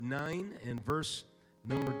9 and verse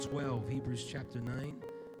number 12. Hebrews chapter 9,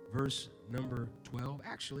 verse number 12.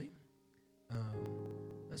 Actually,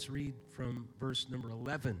 let's read from verse number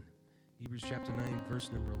 11. Hebrews chapter 9,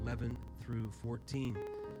 verse number 11 through 14.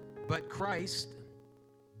 But Christ,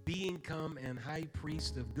 being come and high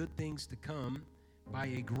priest of good things to come, by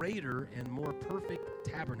a greater and more perfect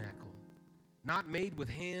tabernacle, not made with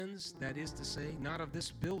hands, that is to say, not of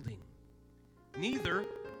this building, neither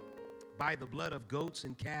by the blood of goats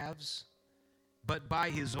and calves, but by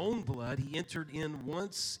his own blood he entered in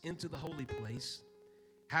once into the holy place,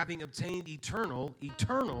 having obtained eternal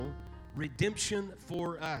redemption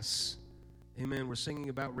for us. Amen. We're singing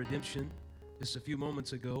about redemption just a few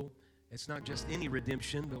moments ago. It's not just any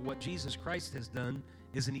redemption, but what Jesus Christ has done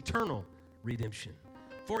is an eternal redemption.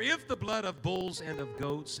 For if the blood of bulls and of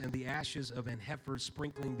goats and the ashes of an heifer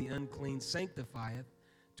sprinkling the unclean sanctifieth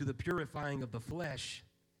to the purifying of the flesh,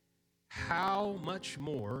 how much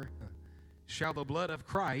more shall the blood of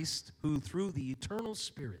Christ, who through the eternal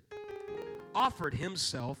Spirit offered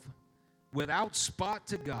himself without spot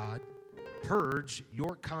to God, purge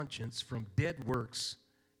your conscience from dead works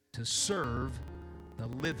to serve the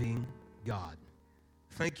living God.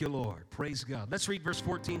 Thank you, Lord. Praise God. Let's read verse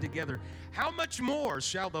 14 together. How much more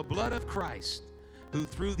shall the blood of Christ, who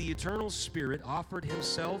through the eternal Spirit offered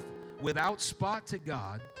himself without spot to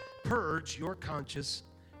God, purge your conscience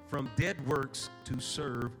from dead works to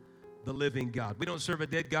serve the living God? We don't serve a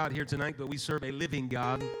dead God here tonight, but we serve a living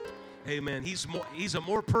God. Amen. He's a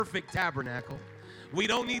more perfect tabernacle. We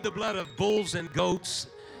don't need the blood of bulls and goats,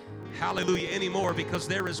 hallelujah, anymore, because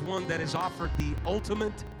there is one that has offered the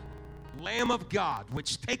ultimate Lamb of God,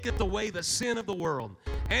 which taketh away the sin of the world.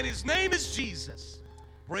 And his name is Jesus.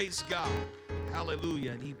 Praise God.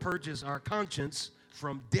 Hallelujah. And he purges our conscience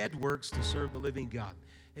from dead works to serve the living God.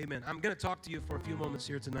 Amen. I'm going to talk to you for a few moments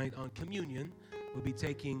here tonight on communion. We'll be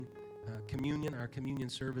taking communion. Our communion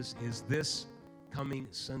service is this coming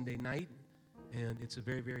Sunday night. And it's a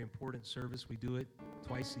very, very important service. We do it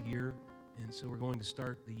twice a year. And so we're going to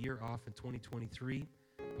start the year off in 2023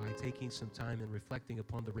 by taking some time and reflecting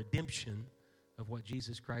upon the redemption of what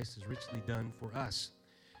Jesus Christ has richly done for us.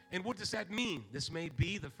 And what does that mean? This may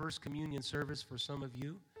be the first communion service for some of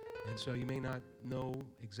you, and so you may not know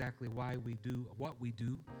exactly why we do what we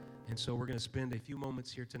do. And so we're going to spend a few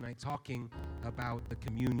moments here tonight talking about the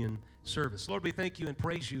communion service. Lord, we thank you and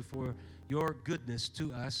praise you for your goodness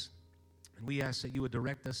to us, and we ask that you would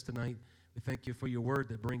direct us tonight. We thank you for your word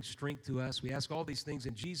that brings strength to us. We ask all these things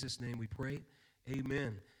in Jesus' name we pray.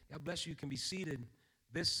 Amen. God bless you. You can be seated.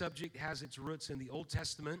 This subject has its roots in the Old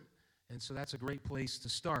Testament, and so that's a great place to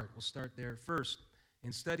start. We'll start there first.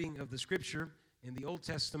 In studying of the Scripture, in the Old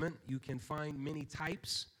Testament, you can find many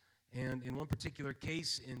types, and in one particular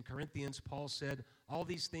case in Corinthians, Paul said, all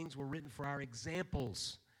these things were written for our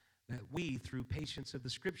examples, that we, through patience of the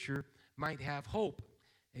Scripture, might have hope.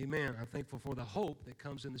 Amen. I'm thankful for the hope that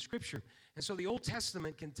comes in the Scripture. And so the Old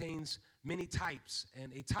Testament contains many types,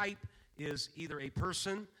 and a type is either a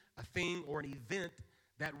person, a thing, or an event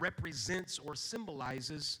that represents or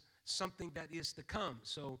symbolizes something that is to come.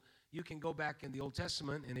 So you can go back in the Old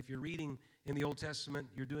Testament, and if you're reading in the Old Testament,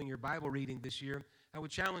 you're doing your Bible reading this year, I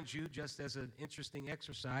would challenge you, just as an interesting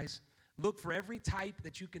exercise, look for every type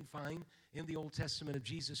that you can find in the Old Testament of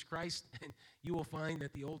Jesus Christ, and you will find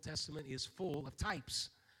that the Old Testament is full of types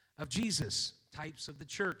of Jesus, types of the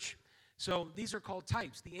church. So these are called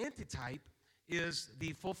types. The antitype is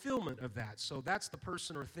the fulfillment of that. So that's the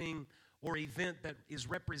person or thing or event that is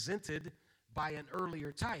represented by an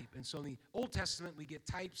earlier type. And so in the Old Testament, we get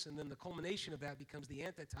types, and then the culmination of that becomes the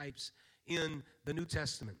antitypes in the New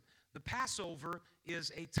Testament. The Passover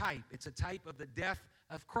is a type. It's a type of the death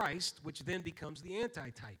of Christ, which then becomes the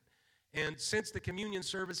antitype. And since the communion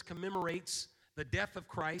service commemorates the death of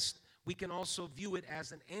Christ, we can also view it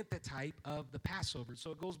as an antitype of the Passover. So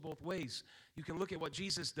it goes both ways. You can look at what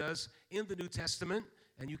Jesus does in the New Testament,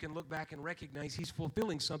 and you can look back and recognize he's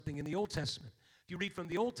fulfilling something in the Old Testament. If you read from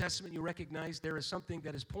the Old Testament, you recognize there is something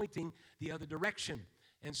that is pointing the other direction.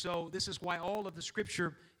 And so this is why all of the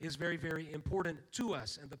Scripture is very, very important to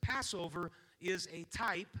us. And the Passover is a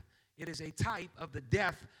type. It is a type of the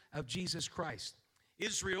death of Jesus Christ.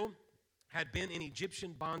 Israel had been in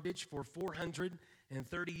Egyptian bondage for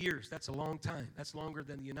 430 years. That's a long time. That's longer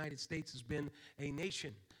than the United States has been a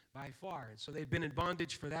nation by far. And so they've been in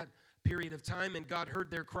bondage for that period of time, and God heard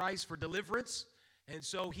their cries for deliverance. And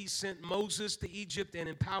so he sent Moses to Egypt and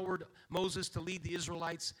empowered Moses to lead the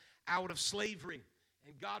Israelites out of slavery.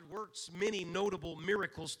 And God works many notable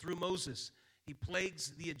miracles through Moses. He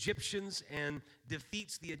plagues the Egyptians and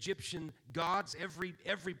defeats the Egyptian gods.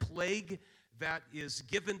 Every plague that is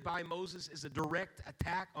given by Moses is a direct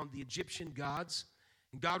attack on the Egyptian gods.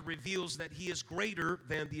 And God reveals that he is greater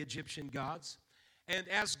than the Egyptian gods. And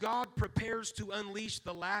as God prepares to unleash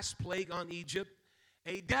the last plague on Egypt,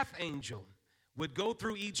 a death angel would go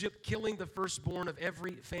through Egypt, killing the firstborn of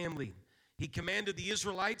every family. He commanded the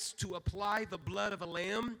Israelites to apply the blood of a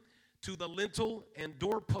lamb to the lintel and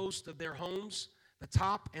doorpost of their homes, the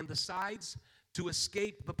top and the sides, to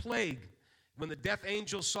escape the plague. When the death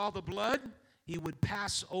angel saw the blood, he would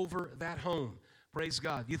pass over that home. Praise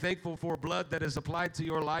God. You thankful for blood that is applied to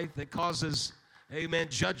your life that causes, amen,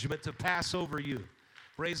 judgment to pass over you?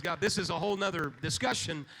 Praise God. This is a whole nother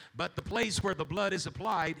discussion, but the place where the blood is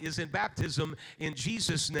applied is in baptism. In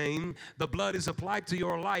Jesus' name, the blood is applied to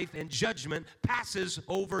your life and judgment passes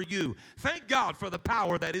over you. Thank God for the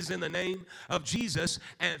power that is in the name of Jesus,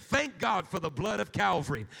 and thank God for the blood of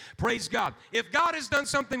Calvary. Praise God. If God has done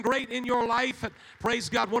something great in your life, praise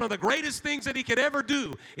God, one of the greatest things that he could ever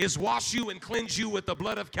do is wash you and cleanse you with the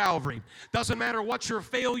blood of Calvary. Doesn't matter what your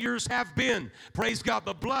failures have been. Praise God,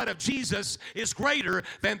 the blood of Jesus is greater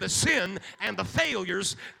than the sin and the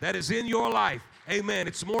failures that is in your life. Amen.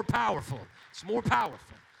 It's more powerful. It's more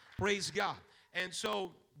powerful. Praise God. And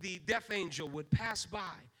so the death angel would pass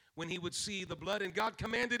by when he would see the blood, and God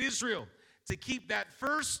commanded Israel to keep that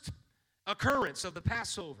first occurrence of the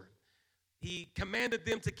Passover. He commanded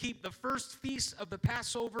them to keep the first feast of the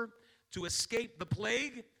Passover to escape the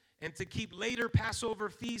plague, and to keep later Passover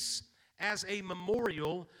feasts as a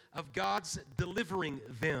memorial of God's delivering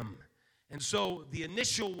them. And so the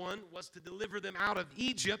initial one was to deliver them out of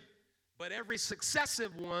Egypt, but every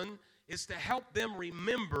successive one is to help them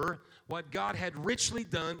remember what God had richly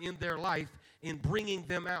done in their life in bringing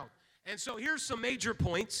them out. And so here's some major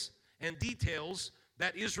points and details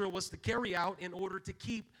that Israel was to carry out in order to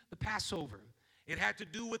keep the Passover. It had to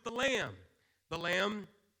do with the lamb. The lamb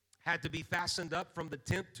had to be fastened up from the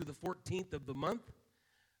 10th to the 14th of the month.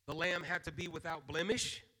 The lamb had to be without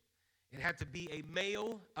blemish. It had to be a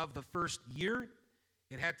male of the first year.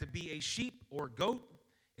 It had to be a sheep or goat.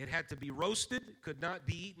 It had to be roasted, could not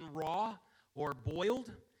be eaten raw or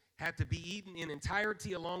boiled. Had to be eaten in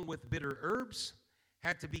entirety along with bitter herbs.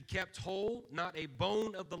 Had to be kept whole, not a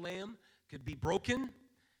bone of the lamb could be broken.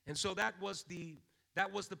 And so that was the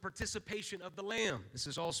participation of the lamb. This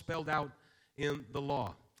is all spelled out in the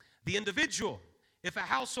law. The individual, if a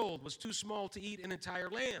household was too small to eat an entire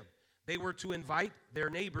lamb, they were to invite their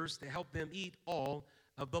neighbors to help them eat all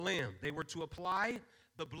of the lamb. They were to apply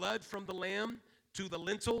the blood from the lamb to the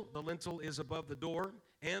lintel. The lintel is above the door,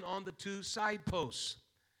 and on the two side posts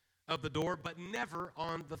of the door, but never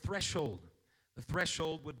on the threshold. The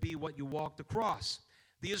threshold would be what you walked across.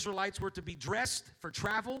 The Israelites were to be dressed for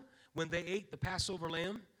travel when they ate the Passover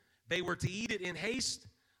lamb. They were to eat it in haste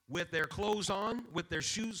with their clothes on, with their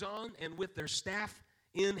shoes on, and with their staff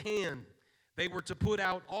in hand. They were to put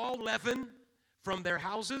out all leaven from their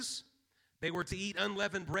houses. They were to eat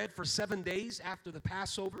unleavened bread for 7 days after the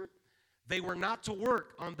Passover. They were not to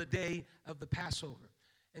work on the day of the Passover.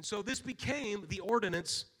 And so this became the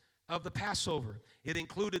ordinance of the Passover. It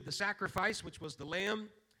included the sacrifice, which was the lamb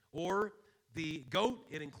or the goat.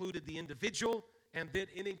 It included the individual, and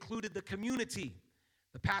it included the community.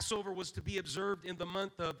 The Passover was to be observed in the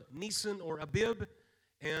month of Nisan or Abib,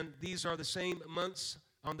 and these are the same months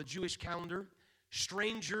on the Jewish calendar.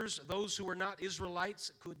 Strangers, those who were not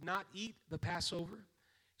Israelites, could not eat the Passover.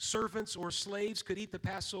 Servants or slaves could eat the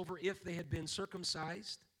Passover if they had been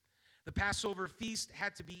circumcised. The Passover feast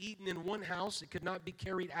had to be eaten in one house. It could not be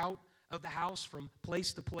carried out of the house from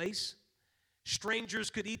place to place. Strangers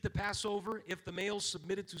could eat the Passover if the males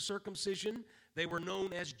submitted to circumcision. They were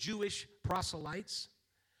known as Jewish proselytes.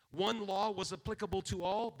 One law was applicable to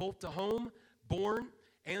all, both to home, born,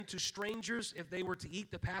 and to strangers. If they were to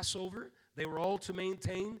eat the Passover, they were all to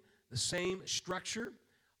maintain the same structure.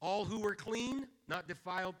 All who were clean, not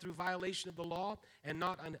defiled through violation of the law, and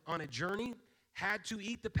not on a journey, had to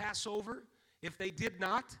eat the Passover. If they did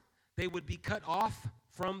not, they would be cut off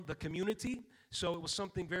from the community. So it was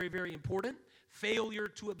something very, very important. Failure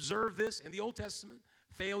to observe this in the Old Testament,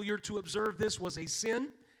 failure to observe this was a sin,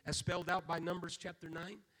 as spelled out by Numbers chapter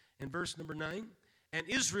 9 and verse number 9. And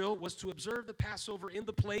Israel was to observe the Passover in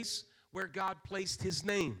the place where God placed his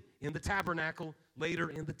name, in the tabernacle, later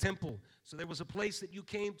in the temple. So there was a place that you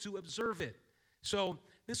came to observe it. So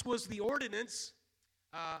this was the ordinance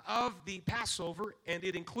of the Passover, and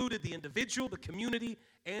it included the individual, the community,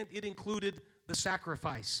 and it included the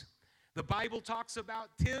sacrifice. The Bible talks about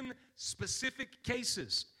 10 specific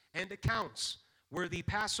cases and accounts where the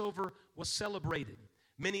Passover was celebrated.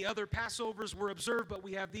 Many other Passovers were observed, but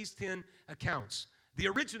we have these 10 accounts. The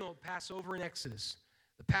original Passover in Exodus,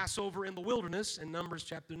 The Passover in the wilderness in Numbers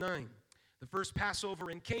chapter 9. The first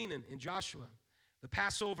Passover in Canaan in Joshua. The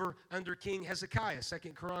Passover under King Hezekiah, 2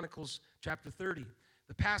 Chronicles chapter 30.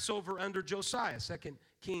 The Passover under Josiah, 2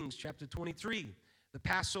 Kings chapter 23. The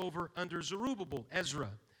Passover under Zerubbabel, Ezra.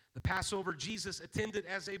 The Passover Jesus attended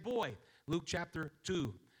as a boy, Luke chapter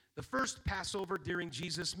 2. The first Passover during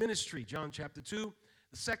Jesus' ministry, John chapter 2.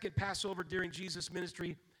 The second Passover during Jesus'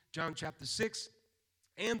 ministry, John chapter 6.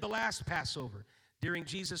 And the last Passover during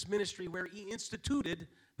Jesus' ministry, where he instituted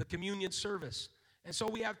the communion service. And so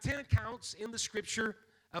we have 10 accounts in the scripture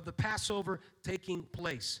of the Passover taking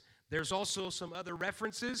place. There's also some other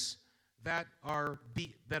references that are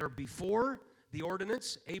before the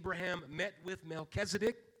ordinance. Abraham met with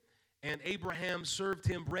Melchizedek, and Abraham served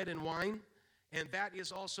him bread and wine. And that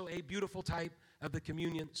is also a beautiful type of the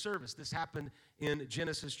communion service. This happened in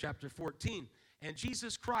Genesis chapter 14. And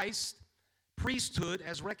Jesus Christ's priesthood,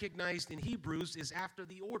 as recognized in Hebrews, is after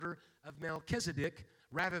the order of Melchizedek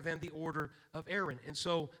rather than the order of Aaron. And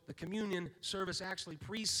so the communion service actually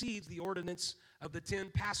precedes the ordinance of the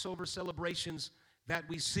 10 Passover celebrations that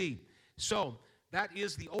we see. So that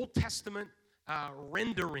is the Old Testament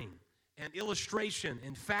rendering and illustration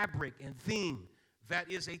and fabric and theme that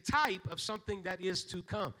is a type of something that is to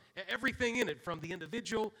come. Everything in it, from the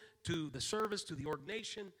individual to the service to the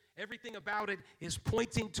ordination, everything about it is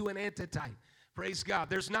pointing to an antitype. Praise God.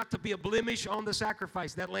 There's not to be a blemish on the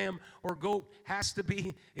sacrifice. That lamb or goat has to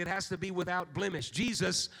be without blemish.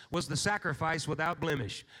 Jesus was the sacrifice without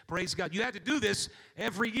blemish. Praise God. You had to do this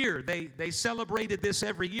every year. They celebrated this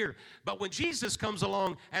every year. But when Jesus comes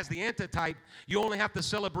along as the antitype, you only have to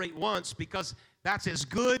celebrate once, because that's as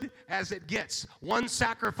good as it gets. One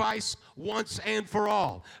sacrifice once and for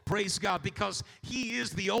all. Praise God, because he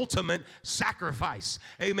is the ultimate sacrifice.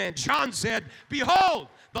 Amen. John said, "Behold,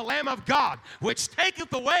 the Lamb of God, which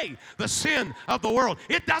taketh away the sin of the world."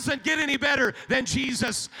 It doesn't get any better than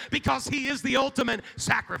Jesus, because he is the ultimate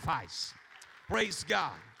sacrifice. Praise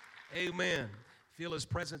God. Amen. Feel his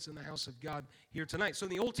presence in the house of God here tonight. So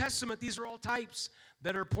in the Old Testament, these are all types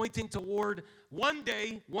that are pointing toward one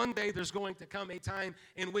day there's going to come a time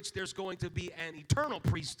in which there's going to be an eternal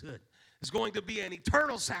priesthood. There's going to be an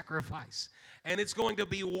eternal sacrifice. And it's going to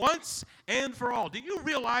be once and for all. Do you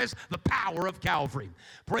realize the power of Calvary?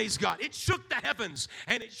 Praise God. It shook the heavens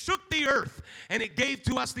and it shook the earth, and it gave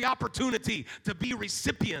to us the opportunity to be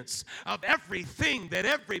recipients of everything that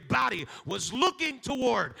everybody was looking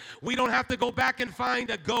toward. We don't have to go back and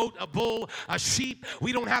find a goat, a bull, a sheep.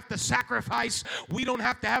 We don't have to sacrifice. We don't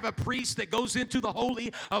have to have a priest that goes into the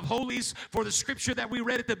Holy of Holies. For the scripture that we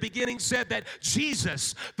read at the beginning said that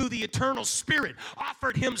Jesus, through the eternal Spirit,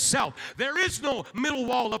 offered himself. There is no middle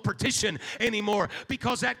wall of partition anymore,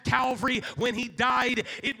 because at Calvary, when he died,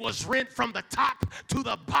 it was rent from the top to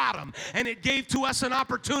the bottom, and it gave to us an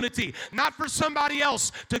opportunity, not for somebody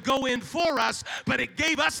else to go in for us, but it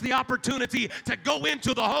gave us the opportunity to go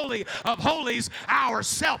into the Holy of Holies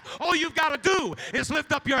ourselves. All you've got to do is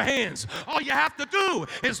lift up your hands. All you have to do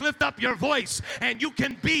is lift up your voice, and you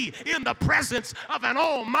can be in the presence of an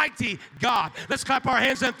almighty God. Let's clap our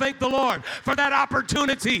hands and thank the Lord for that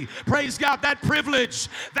opportunity. Praise God. That privilege,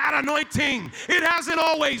 that anointing. It hasn't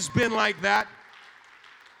always been like that.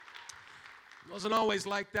 It wasn't always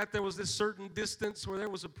like that. There was this certain distance where there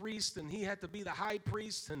was a priest, and he had to be the high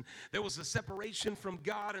priest, and there was a separation from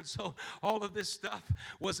God, and so all of this stuff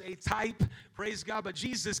was a type. Praise God. But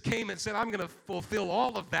Jesus came and said, I'm going to fulfill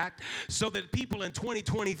all of that so that people in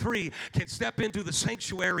 2023 can step into the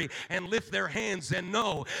sanctuary and lift their hands and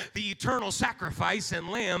know the eternal sacrifice and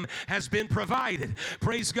lamb has been provided.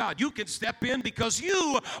 Praise God. You can step in because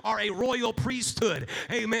you are a royal priesthood.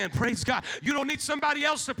 Amen. Praise God. You don't need somebody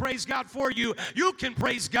else to praise God for you. You can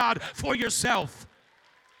praise God for yourself.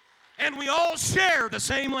 And we all share the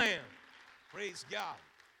same lamb. Praise God.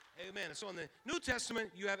 Amen. And so in the New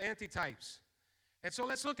Testament, you have antitypes. And so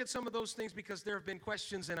let's look at some of those things, because there have been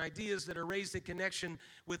questions and ideas that are raised in connection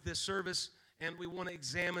with this service, and we want to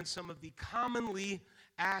examine some of the commonly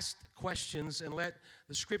asked questions and let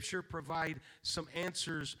the Scripture provide some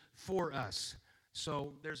answers for us.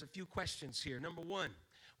 So there's a few questions here. Number one,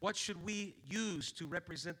 what should we use to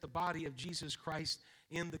represent the body of Jesus Christ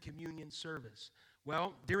in the communion service?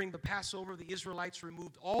 Well, during the Passover, the Israelites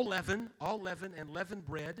removed all leaven and leavened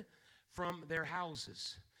bread from their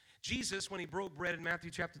houses. Jesus, when he broke bread in Matthew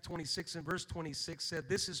chapter 26 and verse 26, said,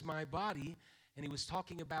 "This is my body," and he was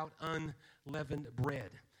talking about unleavened bread.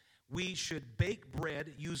 We should bake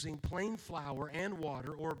bread using plain flour and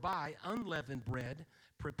water, or buy unleavened bread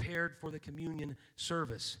prepared for the communion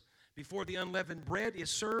service. Before the unleavened bread is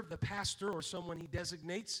served, the pastor or someone he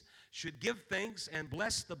designates should give thanks and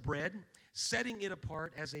bless the bread, setting it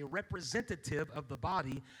apart as a representative of the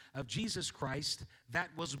body of Jesus Christ that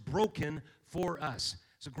was broken for us.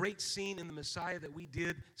 It's a great scene in the Messiah that we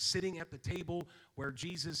did, sitting at the table where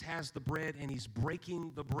Jesus has the bread and he's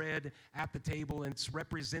breaking the bread at the table, and it's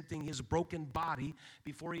representing his broken body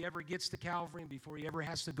before he ever gets to Calvary and before he ever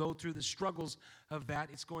has to go through the struggles of that.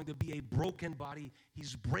 It's going to be a broken body.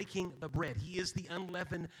 He's breaking the bread. He is the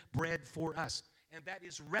unleavened bread for us, and that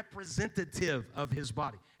is representative of his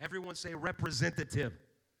body. Everyone say representative.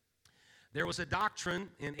 There was a doctrine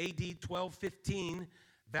in AD 1215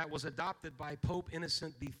 that was adopted by Pope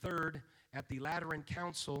Innocent III at the Lateran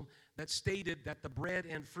Council that stated that the bread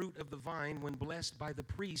and fruit of the vine, when blessed by the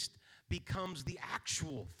priest, becomes the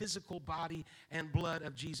actual physical body and blood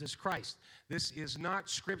of Jesus Christ. This is not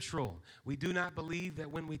scriptural. We do not believe that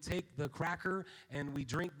when we take the cracker and we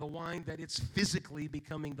drink the wine that it's physically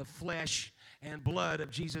becoming the flesh and blood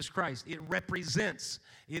of Jesus Christ. It represents,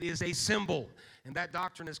 it is a symbol, and that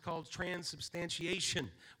doctrine is called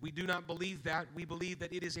transubstantiation. We do not believe that. We believe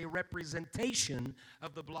that it is a representation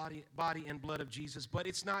of the body and blood of Jesus, but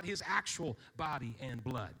it's not his actual body and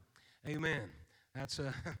blood. Amen. That's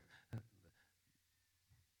a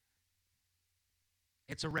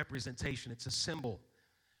it's a representation. It's a symbol.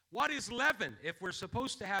 What is leaven? If we're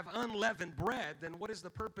supposed to have unleavened bread, then what is the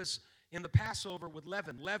purpose in the Passover with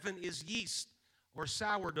leaven? Leaven is yeast or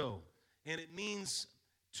sourdough, and it means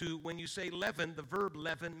to, when you say leaven, the verb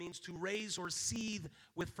leaven means to raise or seethe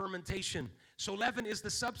with fermentation. So leaven is the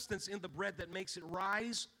substance in the bread that makes it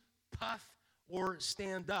rise, puff, or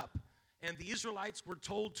stand up. And the Israelites were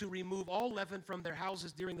told to remove all leaven from their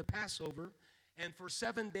houses during the Passover, and for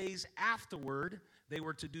 7 days afterward, they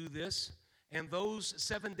were to do this. And those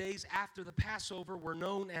 7 days after the Passover were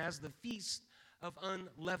known as the Feast of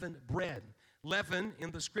Unleavened Bread. Leaven in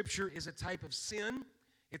the Scripture is a type of sin.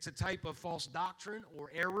 It's a type of false doctrine or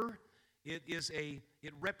error. It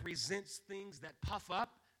represents things that puff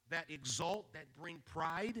up, that exalt, that bring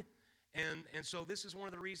pride. And so this is one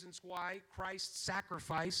of the reasons why Christ's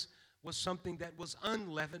sacrifice was something that was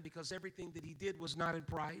unleavened, because everything that he did was not in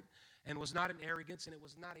pride and was not in arrogance, and it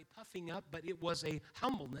was not a puffing up, but it was a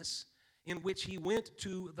humbleness in which he went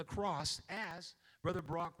to the cross, as Brother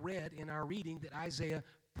Brock read in our reading that Isaiah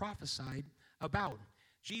prophesied about.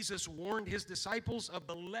 Jesus warned his disciples of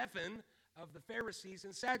the leaven of the Pharisees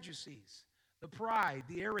and Sadducees, the pride,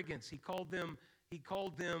 the arrogance. He called them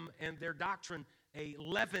and their doctrine a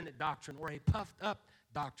leavened doctrine, or a puffed up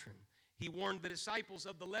doctrine. He warned the disciples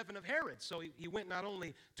of the leaven of Herod. So he went not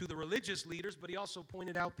only to the religious leaders, but he also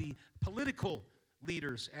pointed out the political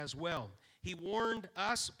leaders as well. He warned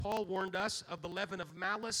us, Paul warned us, of the leaven of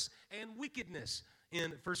malice and wickedness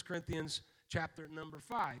in 1 Corinthians chapter number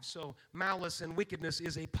 5. So malice and wickedness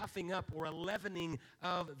is a puffing up or a leavening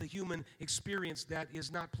of the human experience that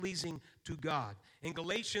is not pleasing to God. In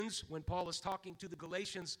Galatians, when Paul is talking to the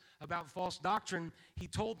Galatians about false doctrine, he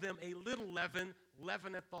told them a little leaven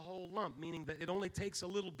leaveneth the whole lump, meaning that it only takes a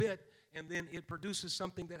little bit and then it produces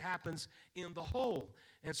something that happens in the whole.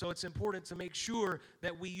 And so it's important to make sure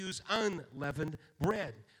that we use unleavened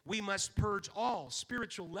bread. We must purge all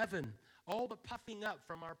spiritual leaven, all the puffing up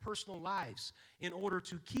from our personal lives, in order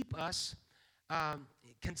to keep us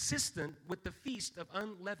consistent with the feast of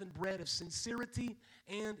unleavened bread of sincerity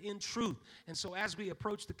and in truth. And so as we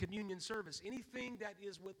approach the communion service, anything that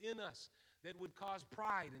is within us that would cause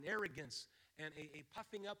pride and arrogance and a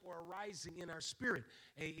puffing up or a rising in our spirit,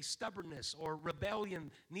 a stubbornness or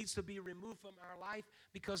rebellion, needs to be removed from our life,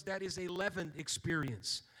 because that is a leavened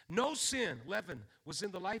experience. No sin, leaven, was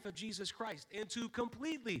in the life of Jesus Christ. And to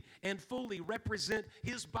completely and fully represent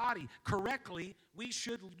his body correctly, we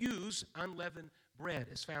should use unleavened bread,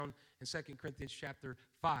 as found in 2 Corinthians chapter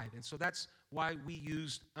 5. And so that's why we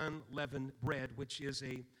used unleavened bread, which is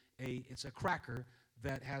it's a cracker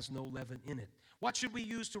that has no leaven in it. What should we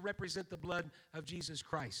use to represent the blood of Jesus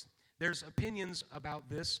Christ? There's opinions about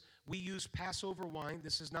this. We use Passover wine.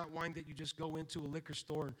 This is not wine that you just go into a liquor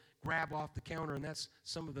store and grab off the counter, and that's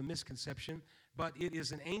some of the misconception. But it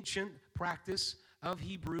is an ancient practice of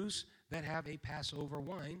Hebrews that have a Passover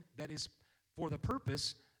wine that is for the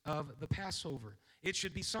purpose of the Passover. It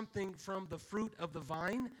should be something from the fruit of the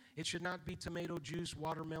vine. It should not be tomato juice,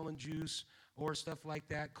 watermelon juice, or stuff like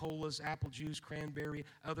that, colas, apple juice, cranberry,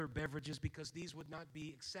 other beverages, because these would not be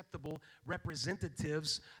acceptable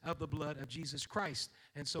representatives of the blood of Jesus Christ.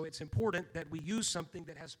 And so it's important that we use something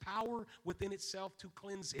that has power within itself to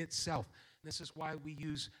cleanse itself. This is why we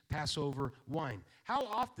use Passover wine. How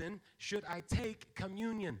often should I take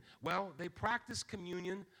communion? Well, they practice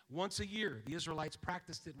communion once a year. The Israelites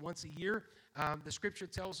practiced it once a year. The scripture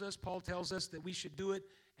tells us, Paul tells us, that we should do it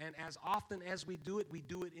And as often as we do it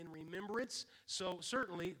in remembrance. So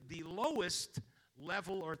certainly the lowest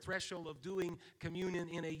level or threshold of doing communion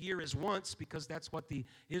in a year is once, because that's what the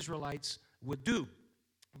Israelites would do.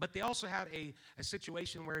 But they also had a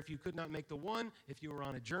situation where if you could not make the one, if you were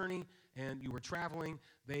on a journey and you were traveling,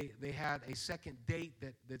 they had a second date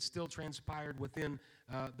that still transpired within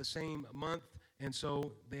the same month. And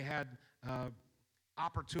so they had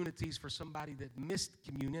opportunities for somebody that missed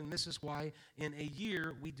communion. And this is why in a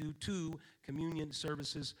year we do 2 communion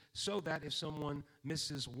services, so that if someone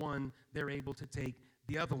misses one, they're able to take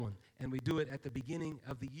the other one. And we do it at the beginning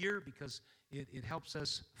of the year because it helps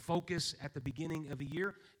us focus at the beginning of the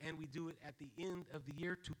year, and we do it at the end of the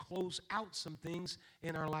year to close out some things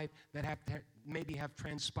in our life that maybe have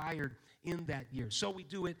transpired in that year. So we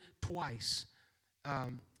do it twice,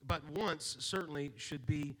 but once certainly should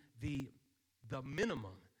be the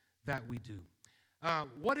minimum that we do.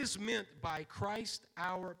 What is meant by Christ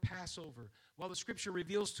our Passover? Well, the Scripture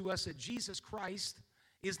reveals to us that Jesus Christ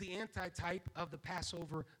is the antitype of the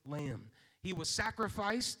Passover lamb. He was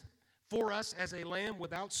sacrificed for us as a lamb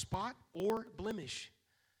without spot or blemish.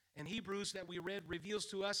 And Hebrews that we read reveals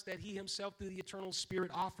to us that he himself, through the eternal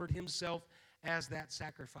Spirit, offered himself as that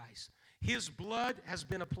sacrifice. His blood has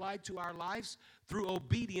been applied to our lives through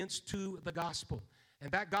obedience to the gospel.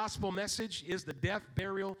 And that gospel message is the death,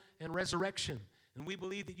 burial, and resurrection. And we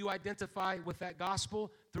believe that you identify with that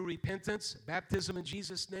gospel through repentance, baptism in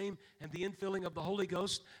Jesus' name, and the infilling of the Holy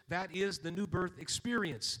Ghost. That is the new birth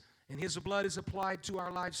experience. And his blood is applied to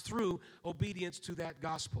our lives through obedience to that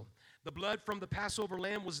gospel. The blood from the Passover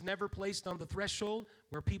lamb was never placed on the threshold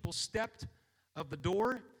where people stepped of the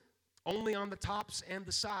door, only on the tops and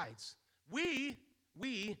the sides. We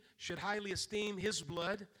should highly esteem his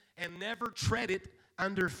blood and never tread it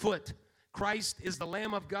underfoot. Christ is the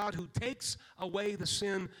Lamb of God who takes away the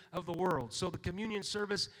sin of the world. So the communion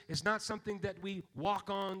service is not something that we walk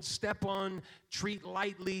on, step on, treat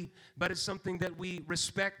lightly, but it's something that we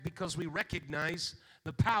respect because we recognize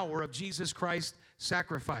the power of Jesus Christ's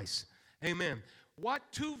sacrifice. Amen. What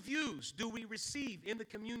 2 views do we receive in the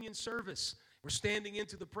communion service? We're standing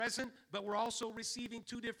into the present, but we're also receiving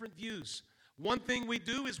 2 different views. One thing we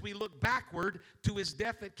do is we look backward to his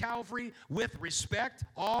death at Calvary with respect,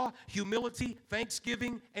 awe, humility,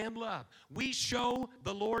 thanksgiving, and love. We show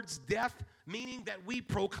the Lord's death, meaning that we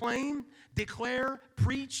proclaim, declare,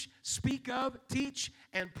 preach, speak of, teach,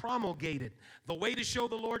 and promulgate it. The way to show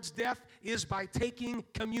the Lord's death is by taking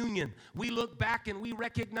communion. We look back and we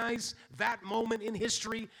recognize that moment in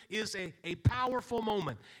history is a powerful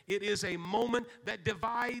moment. It is a moment that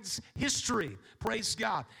divides history. Praise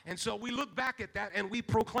God. And so we look back at that and we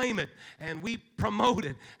proclaim it and we promote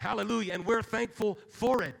it. Hallelujah. And we're thankful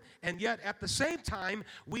for it. And yet at the same time,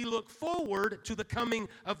 we look forward to the coming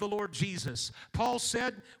of the Lord Jesus. Paul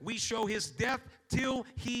said we show his death till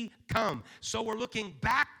he come. So we're looking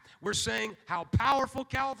back. We're saying how powerful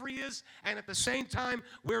Calvary is, and at the same time,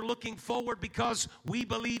 we're looking forward because we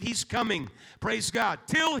believe he's coming. Praise God.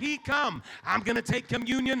 Till he come. I'm going to take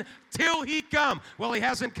communion till he come. Well, he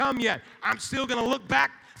hasn't come yet. I'm still going to look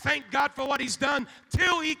back. Thank God for what he's done.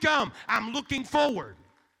 Till he come. I'm looking forward.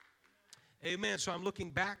 Amen. So I'm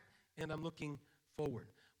looking back and I'm looking forward.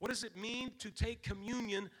 What does it mean to take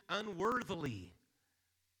communion unworthily?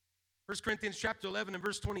 1 Corinthians chapter 11 and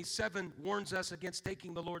verse 27 warns us against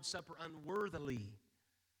taking the Lord's Supper unworthily.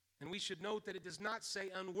 And we should note that it does not say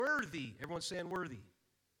unworthy. Everyone say unworthy.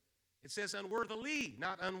 It says unworthily,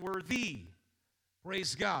 not unworthy.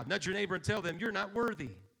 Praise God. Nudge your neighbor and tell them, you're not worthy.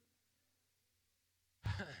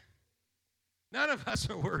 None of us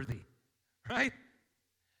are worthy, right?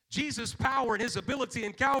 Jesus' power and his ability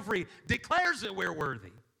in Calvary declares that we're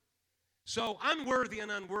worthy. So unworthy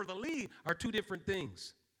and unworthily are 2 different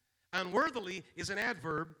things. Unworthily is an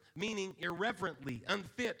adverb meaning irreverently,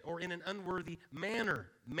 unfit, or in an unworthy manner.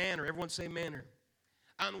 Manner. Everyone say manner.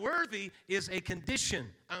 Unworthy is a condition.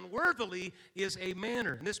 Unworthily is a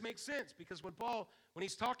manner. And this makes sense because when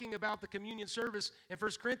he's talking about the communion service in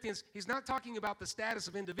 1 Corinthians, he's not talking about the status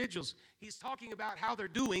of individuals. He's talking about how they're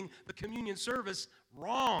doing the communion service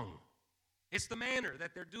wrong. It's the manner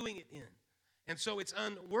that they're doing it in. And so it's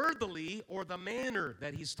unworthily, or the manner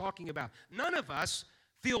that he's talking about. None of us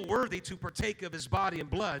feel worthy to partake of his body and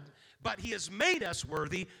blood, but he has made us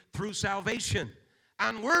worthy through salvation.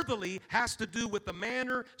 Unworthily has to do with the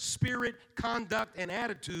manner, spirit, conduct, and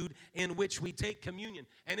attitude in which we take communion.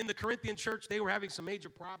 And in the Corinthian church, they were having some major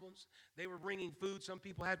problems. They were bringing food. Some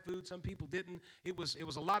people had food, some people didn't. It was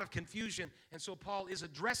a lot of confusion. And so Paul is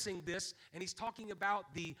addressing this, and he's talking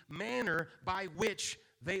about the manner by which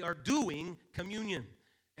they are doing communion.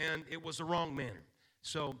 And it was the wrong manner.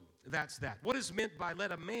 So that's that. What is meant by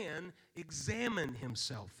let a man examine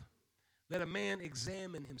himself? Let a man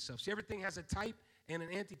examine himself. See, everything has a type and an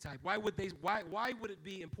antitype. Why would it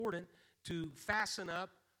be important to fasten up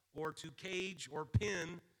or to cage or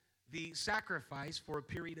pin the sacrifice for a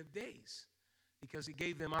period of days? Because it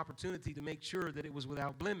gave them opportunity to make sure that it was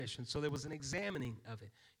without blemish. And so there was an examining of it.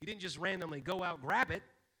 You didn't just randomly go out, grab it,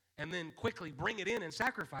 and then quickly bring it in and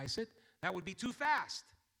sacrifice it. That would be too fast.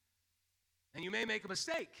 And you may make a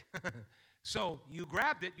mistake. So you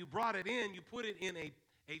grabbed it, you brought it in, you put it in a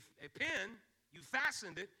pin, you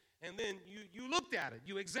fastened it, and then you looked at it,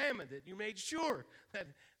 you examined it, you made sure that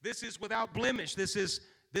this is without blemish. This is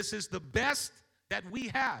the best that we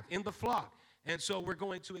have in the flock. And so we're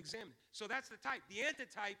going to examine it. So that's the type. The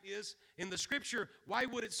antitype is, in the scripture, why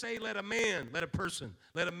would it say let a man, let a person,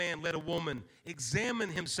 let a man, let a woman examine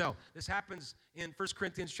himself? This happens in 1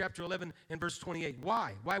 Corinthians chapter 11 and verse 28.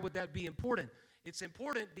 Why? Why would that be important? It's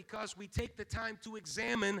important because we take the time to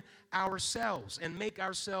examine ourselves and make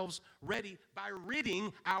ourselves ready by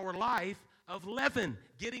ridding our life of leaven,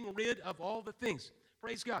 getting rid of all the things.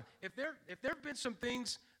 Praise God. If there have been some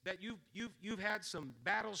things that you've had some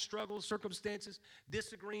battles, struggles, circumstances,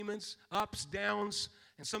 disagreements, ups, downs,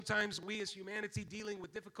 and sometimes we as humanity dealing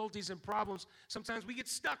with difficulties and problems, sometimes we get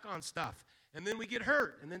stuck on stuff, and then we get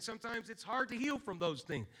hurt, and then sometimes it's hard to heal from those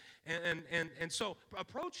things. And so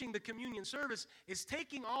approaching the communion service is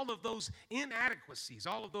taking all of those inadequacies,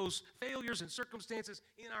 all of those failures and circumstances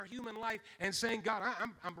in our human life and saying, God,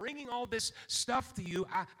 I'm bringing all this stuff to you.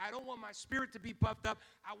 I don't want my spirit to be puffed up.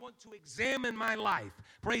 I want to examine my life.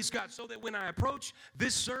 Praise God. So that when I approach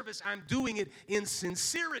this service, I'm doing it in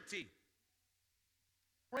sincerity.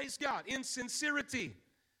 Praise God. In sincerity.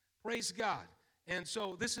 Praise God. And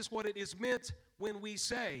so this is what it is meant when we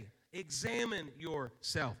say, examine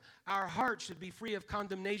yourself. Our heart should be free of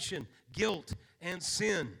condemnation, guilt, and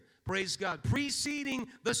sin. Praise God. Preceding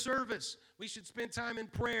the service, we should spend time in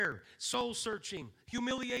prayer, soul searching,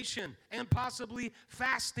 humiliation, and possibly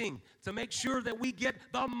fasting to make sure that we get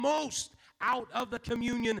the most out of the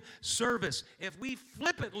communion service. If we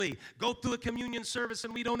flippantly go through a communion service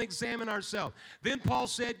and we don't examine ourselves, then Paul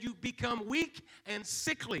said you become weak and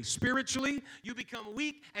sickly. Spiritually, you become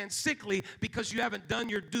weak and sickly because you haven't done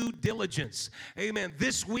your due diligence. Amen.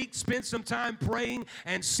 This week, spend some time praying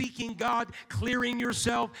and seeking God, clearing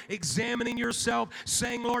yourself, examining yourself,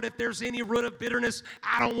 saying, Lord, if there's any root of bitterness,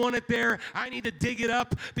 I don't want it there. I need to dig it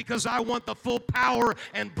up because I want the full power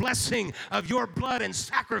and blessing of your blood and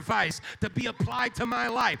sacrifice to be applied to my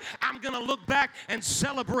life. I'm going to look back and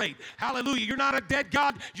celebrate. Hallelujah. You're not a dead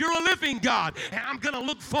God. You're a living God. And I'm going to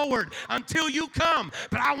look forward until you come.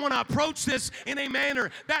 But I want to approach this in a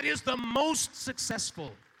manner that is the most successful.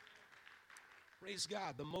 Praise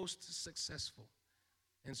God, the most successful.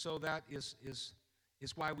 And so that is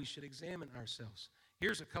why we should examine ourselves.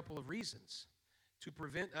 Here's a couple of reasons to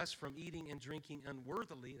prevent us from eating and drinking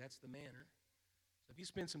unworthily. That's the manner. So if you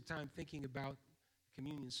spend some time thinking about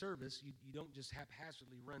communion service, you don't just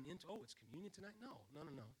haphazardly run into, oh, it's communion tonight? No,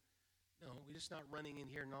 we're just not running in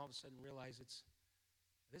here and all of a sudden realize this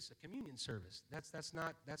is a communion service. That's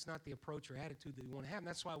not the approach or attitude that we want to have. And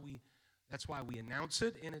that's why we announce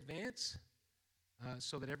it in advance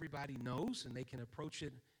so that everybody knows and they can approach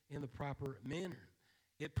it in the proper manner.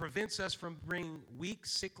 It prevents us from being weak,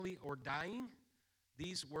 sickly, or dying.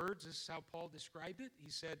 These words, this is how Paul described it. He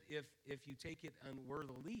said, if you take it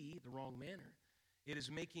unworthily, the wrong manner, it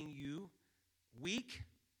is making you weak,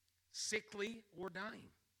 sickly, or dying.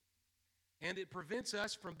 And it prevents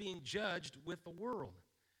us from being judged with the world.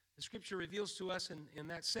 The scripture reveals to us in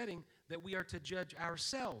that setting that we are to judge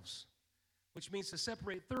ourselves, which means to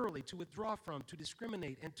separate thoroughly, to withdraw from, to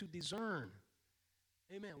discriminate, and to discern.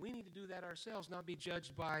 Amen. We need to do that ourselves, not be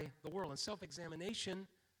judged by the world. And self-examination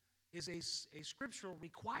is a scriptural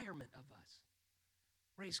requirement of us.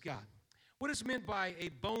 Praise God. What is meant by a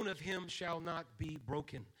bone of him shall not be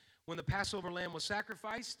broken? When the Passover lamb was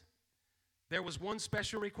sacrificed, there was one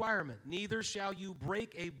special requirement. Neither shall you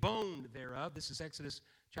break a bone thereof. This is Exodus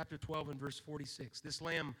chapter 12 and verse 46. This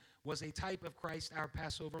lamb was a type of Christ, our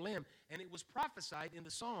Passover lamb. And it was prophesied in the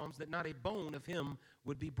Psalms that not a bone of him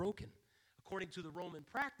would be broken. According to the Roman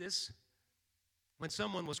practice, when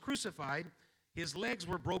someone was crucified, his legs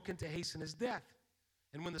were broken to hasten his death.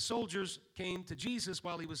 And when the soldiers came to Jesus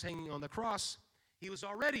while he was hanging on the cross, he was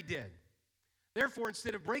already dead. Therefore,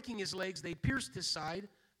 instead of breaking his legs, they pierced his side,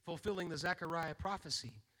 fulfilling the Zechariah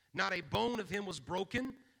prophecy. Not a bone of him was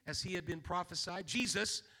broken, as he had been prophesied.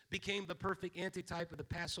 Jesus became the perfect antitype of the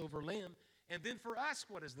Passover lamb. And then for us,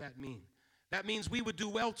 what does that mean? That means we would do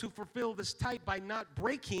well to fulfill this type by not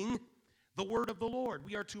breaking the word of the Lord.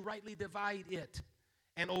 We are to rightly divide it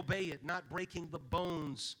and obey it, not breaking the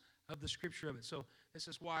bones of the scripture of it. So this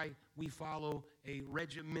is why we follow a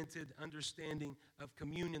regimented understanding of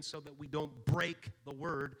communion so that we don't break the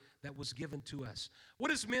word that was given to us.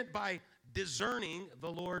 What is meant by discerning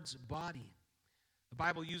the Lord's body? The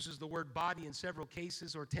Bible uses the word body in several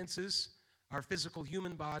cases or tenses. Our physical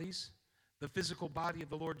human bodies, the physical body of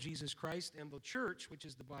the Lord Jesus Christ, and the church, which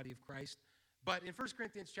is the body of Christ. But in 1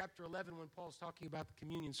 Corinthians chapter 11, when Paul's talking about the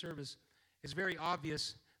communion service, it's very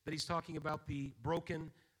obvious that he's talking about the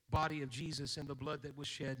broken body of Jesus and the blood that was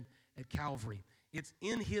shed at Calvary. It's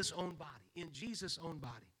in his own body, in Jesus' own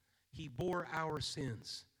body. He bore our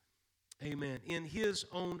sins. Amen. In his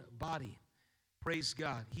own body. Praise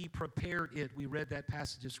God. He prepared it. We read that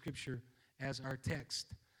passage of Scripture as our text.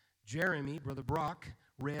 Jeremy, Brother Brock,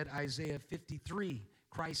 read Isaiah 53.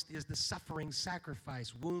 Christ is the suffering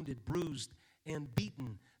sacrifice, wounded, bruised, and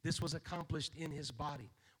beaten. This was accomplished in his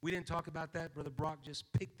body. We didn't talk about that. Brother Brock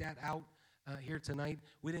just picked that out here tonight.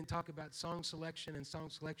 We didn't talk about song selection, and song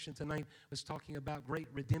selection tonight was talking about great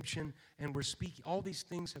redemption, and we're speaking. All these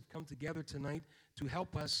things have come together tonight to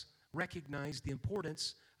help us recognize the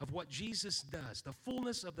importance of what Jesus does, the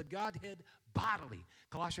fullness of the Godhead bodily.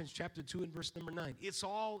 Colossians chapter 2 and verse number 9. It's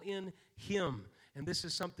all in him. And this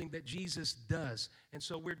is something that Jesus does. And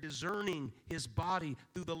so we're discerning his body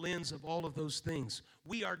through the lens of all of those things.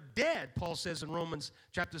 We are dead, Paul says in Romans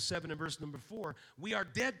chapter 7 and verse number 4. We are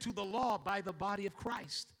dead to the law by the body of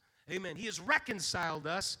Christ. Amen. He has reconciled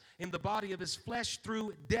us in the body of his flesh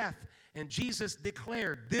through death. And Jesus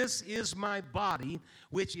declared, this is my body,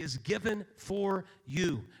 which is given for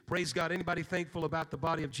you. Praise God. Anybody thankful about the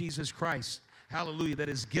body of Jesus Christ? Hallelujah. That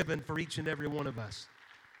is given for each and every one of us.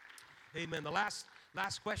 Amen. The last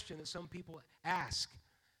question that some people ask,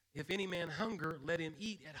 if any man hunger, let him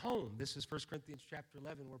eat at home. This is 1 Corinthians chapter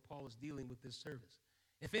 11 where Paul is dealing with this service.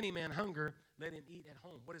 If any man hunger, let him eat at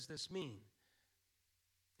home. What does this mean?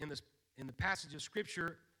 In the passage of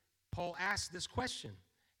Scripture, Paul asked this question.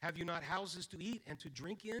 Have you not houses to eat and to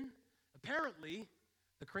drink in? Apparently,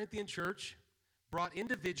 the Corinthian church brought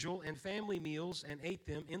individual and family meals and ate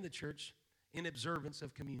them in the church in observance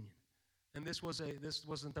of communion. And this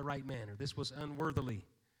wasn't the right manner. This was unworthily.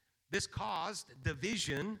 This caused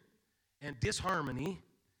division and disharmony,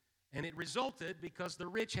 and it resulted because the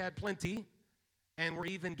rich had plenty and were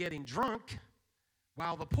even getting drunk,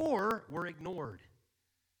 while the poor were ignored.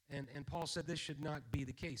 And Paul said this should not be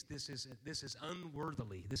the case. This is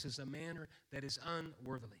unworthily. This is a manner that is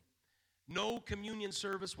unworthily. No communion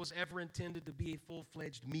service was ever intended to be a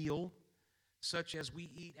full-fledged meal, such as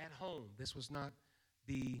we eat at home. This was not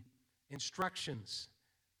the instructions.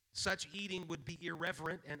 Such eating would be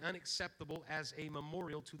irreverent and unacceptable as a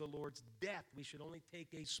memorial to the Lord's death. We should only take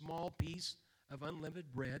a small piece of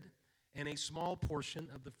unleavened bread and a small portion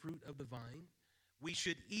of the fruit of the vine. We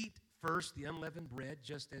should eat first the unleavened bread,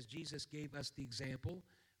 just as Jesus gave us the example,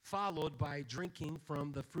 followed by drinking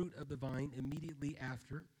from the fruit of the vine immediately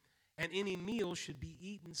after. And any meal should be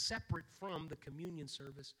eaten separate from the communion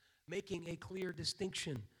service, making a clear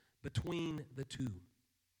distinction between the two.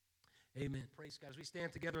 Amen. Praise God. As we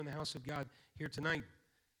stand together in the house of God here tonight,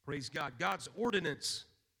 praise God. God's ordinance,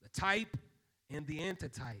 the type and the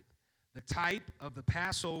antitype. The type of the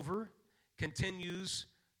Passover continues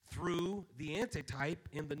through the antitype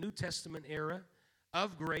in the New Testament era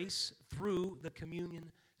of grace through the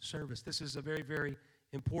communion service. This is a very, very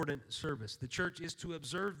important service. The church is to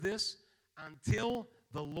observe this until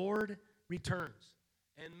the Lord returns.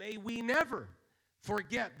 And may we never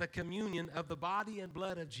forget the communion of the body and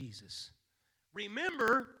blood of Jesus.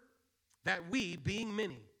 Remember that we, being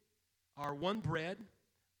many, are one bread,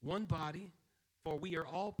 one body, for we are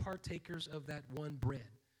all partakers of that one bread.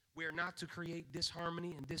 We are not to create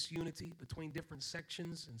disharmony and disunity between different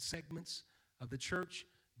sections and segments of the church,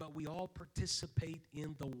 but we all participate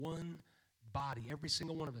in the one body, every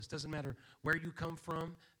single one of us. Doesn't matter where you come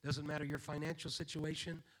from, doesn't matter your financial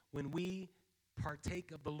situation. When we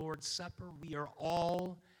partake of the Lord's Supper, we are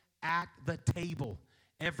all at the table.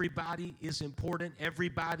 Everybody is important.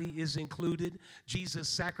 Everybody is included. Jesus'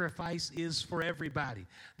 sacrifice is for everybody.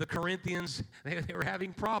 The Corinthians, they were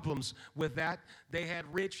having problems with that. They had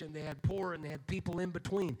rich and they had poor and they had people in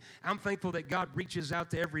between. I'm thankful that God reaches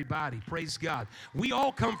out to everybody. Praise God. We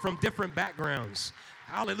all come from different backgrounds.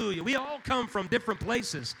 Hallelujah. We all come from different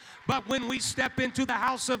places. But when we step into the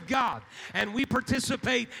house of God and we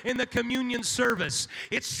participate in the communion service,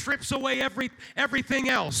 it strips away everything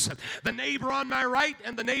else. The neighbor on my right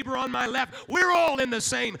and the neighbor on my left, we're all in the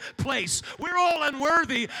same place. We're all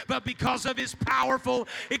unworthy, but because of his powerful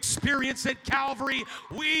experience at Calvary,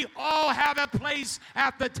 we all have a place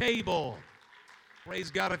at the table.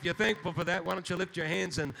 Praise God. If you're thankful for that, why don't you lift your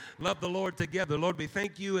hands and love the Lord together. Lord, we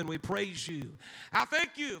thank you and we praise you. I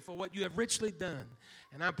thank you for what you have richly done.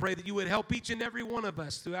 And I pray that you would help each and every one of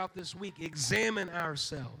us throughout this week examine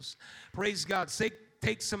ourselves. Praise God.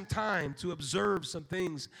 Take some time to observe some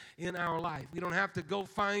things in our life. We don't have to go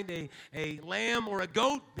find a lamb or a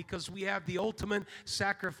goat because we have the ultimate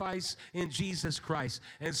sacrifice in Jesus Christ.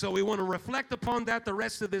 And so we want to reflect upon that the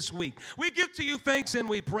rest of this week. We give to you thanks and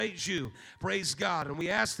we praise you. Praise God. And we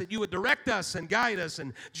ask that you would direct us and guide us.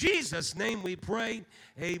 In Jesus' name we pray.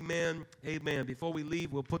 Amen. Amen. Before we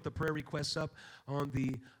leave, we'll put the prayer requests up on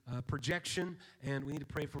the projection. And we need to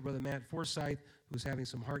pray for Brother Matt Forsyth, who's having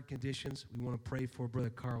some heart conditions. We want to pray for Brother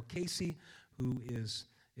Carl Casey, who is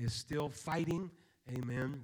still fighting. Amen.